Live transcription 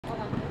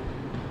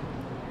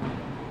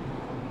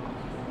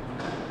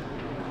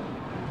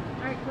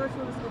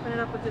we'll just open it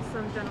up with just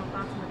some general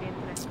thoughts on the game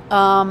today.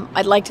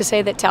 I'd like to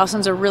say that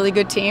Towson's a really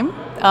good team.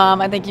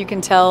 I think you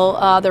can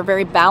tell they're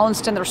very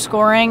balanced in their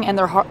scoring, and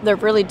they're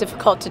really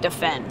difficult to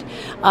defend.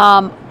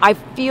 I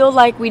feel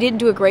like we didn't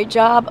do a great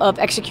job of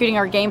executing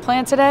our game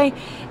plan today,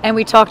 and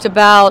we talked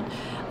about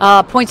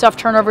points off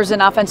turnovers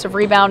and offensive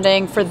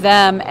rebounding for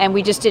them, and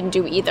we just didn't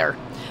do either.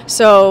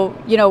 So,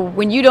 you know,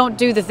 when you don't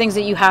do the things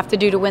that you have to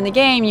do to win the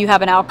game, you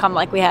have an outcome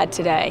like we had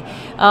today.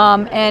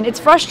 And it's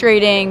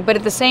frustrating, but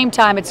at the same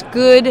time, it's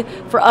good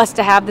for us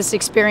to have this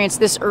experience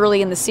this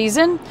early in the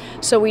season,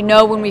 so we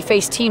know when we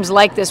face teams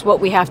like this what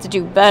we have to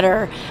do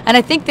better. And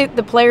I think that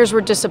the players were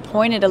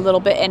disappointed a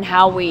little bit in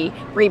how we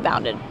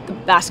rebounded the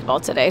basketball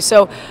today.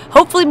 So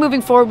hopefully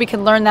moving forward we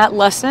can learn that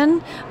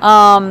lesson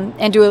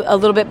and do a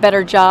little bit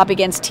better job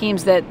against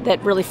teams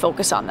that really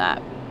focus on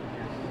that.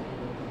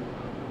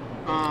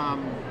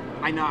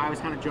 I know I was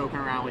kind of joking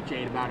around with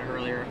Jade about it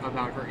earlier,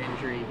 about her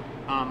injury,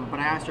 but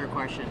I asked her a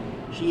question.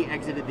 She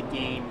exited the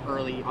game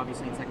early,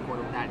 obviously in the second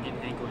quarter with that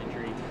ankle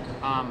injury,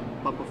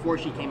 but before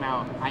she came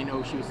out, I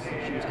know she was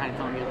kind of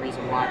telling me the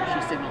reason why, but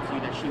she signaled to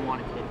you that she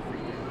wanted to hit free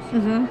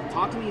throws. Mm-hmm.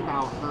 Talk to me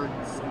about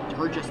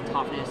her just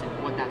toughness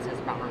and what that says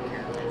about her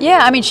character. Yeah,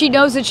 I mean, she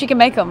knows that she can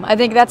make them. I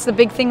think that's the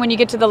big thing when you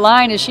get to the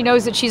line is she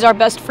knows that she's our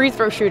best free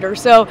throw shooter.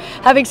 So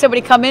having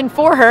somebody come in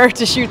for her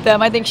to shoot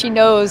them, I think she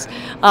knows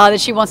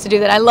that she wants to do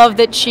that. I love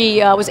that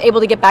she was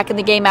able to get back in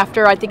the game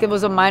after, I think it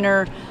was a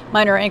minor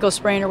ankle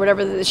sprain or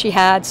whatever that she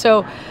had.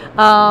 So,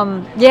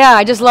 yeah,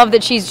 I just love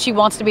that she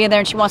wants to be in there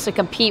and she wants to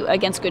compete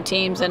against good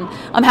teams, and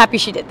I'm happy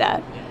she did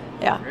that.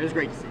 Yeah. It was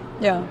great to see.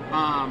 Yeah.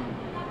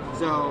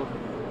 So,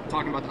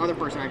 talking about the other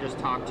person I just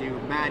talked to,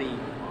 Maddie,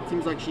 it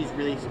seems like she's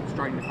really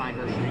starting to find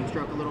her shooting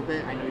stroke a little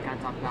bit. I know you kind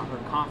of talked about her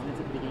confidence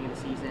at the beginning of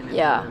the season and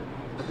her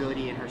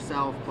ability in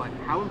herself, but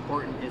how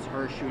important is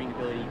her shooting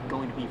ability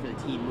going to be for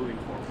the team moving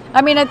forward?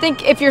 I mean, I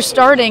think if you're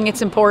starting,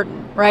 it's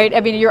important, right? I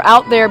mean, you're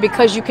out there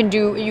because you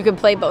can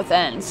play both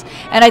ends.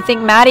 And I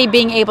think Maddie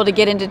being able to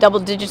get into double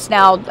digits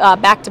now,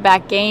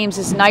 back-to-back games,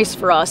 is nice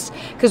for us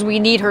because we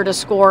need her to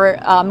score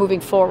moving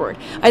forward.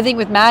 I think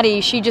with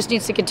Maddie, she just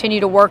needs to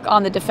continue to work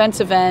on the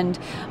defensive end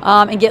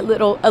and get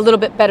a little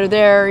bit better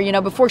there. You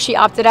know, before she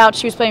opted out,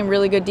 she was playing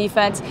really good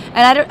defense,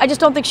 and I just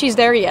don't think she's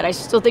there yet. I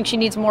still think she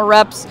needs more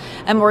reps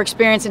and more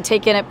experience, and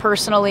taking it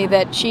personally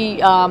that she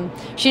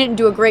didn't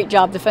do a great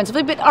job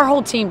defensively, but our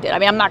whole team did. I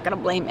mean, I'm not going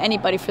to blame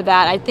anybody for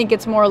that. I think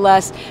it's more or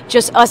less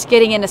just us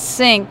getting in a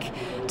sync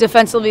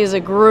defensively as a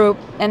group,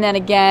 and then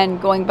again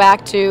going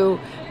back to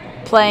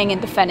playing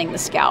and defending the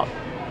scout.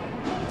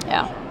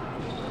 Yeah.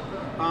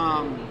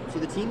 So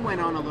the team went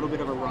on a little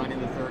bit of a run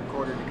in the third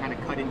quarter to kind of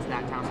cut into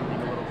that Towson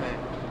lead a little bit.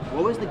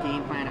 What was the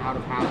game plan out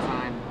of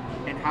halftime,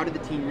 and how did the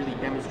team really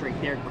demonstrate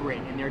their grit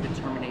and their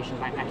determination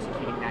by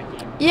executing that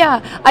game?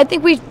 Yeah, I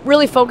think we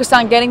really focused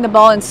on getting the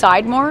ball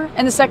inside more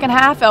in the second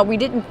half.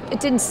 It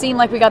didn't seem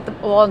like we got the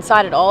ball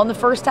inside at all in the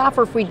first half,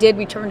 or if we did,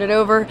 we turned it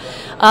over.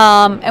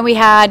 And we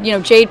had, you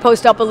know, Jade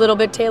post up a little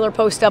bit, Taylor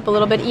post up a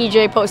little bit,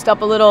 EJ post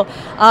up a little,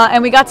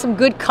 and we got some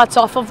good cuts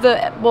off of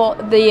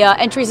the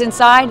entries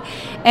inside,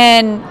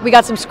 and we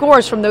got some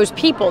scores from those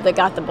people that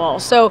got the ball.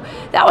 So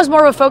that was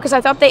more of a focus.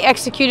 I thought they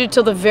executed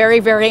till the very,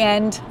 very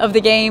end of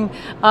the game.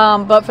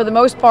 But for the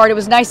most part, it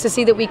was nice to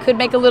see that we could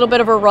make a little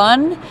bit of a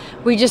run.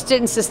 We just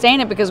didn't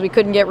sustain it because we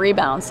couldn't get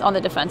rebounds on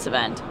the defensive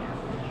end.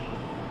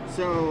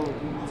 So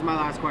this is my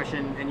last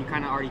question, and you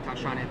kind of already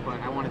touched on it, but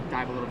I want to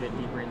dive a little bit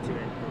deeper into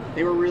it.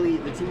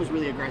 The team was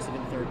really aggressive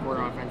in the third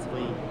quarter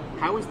offensively.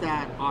 How is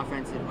that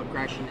offensive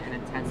aggression and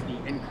intensity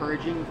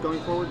encouraging going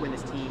forward when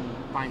this team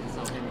finds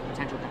itself in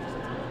potential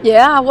deficits?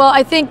 Yeah, well,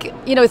 I think,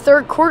 you know,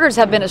 third quarters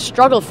have been a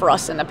struggle for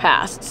us in the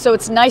past. So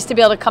it's nice to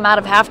be able to come out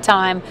of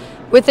halftime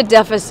with a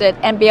deficit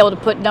and be able to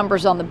put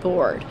numbers on the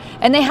board.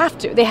 And they have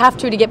to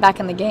get back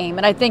in the game.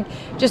 And I think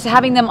just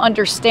having them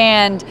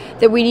understand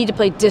that we need to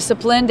play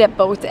disciplined at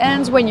both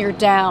ends when you're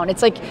down.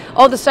 It's like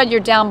all of a sudden you're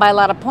down by a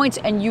lot of points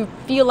and you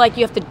feel like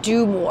you have to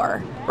do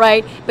more,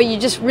 right? But you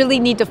just really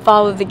need to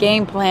follow the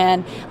game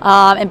plan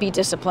and be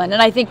disciplined.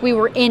 And I think we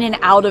were in and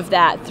out of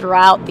that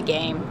throughout the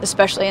game,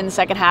 especially in the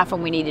second half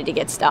when we needed to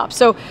get stopped.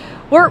 So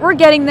we're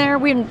getting there.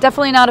 We're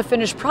definitely not a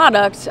finished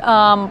product,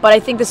 but I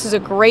think this is a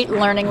great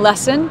learning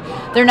lesson.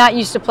 They're not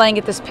used to playing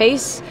at this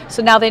pace,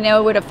 so now they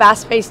know what a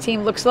fast-paced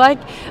team looks like.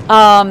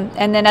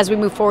 And then as we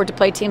move forward to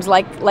play teams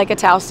like a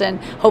Towson,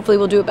 hopefully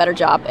we'll do a better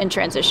job in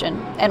transition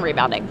and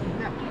rebounding.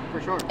 Yeah,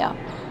 for sure. Yeah.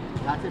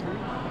 That's it for me.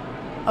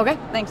 Okay,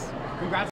 thanks. Congrats.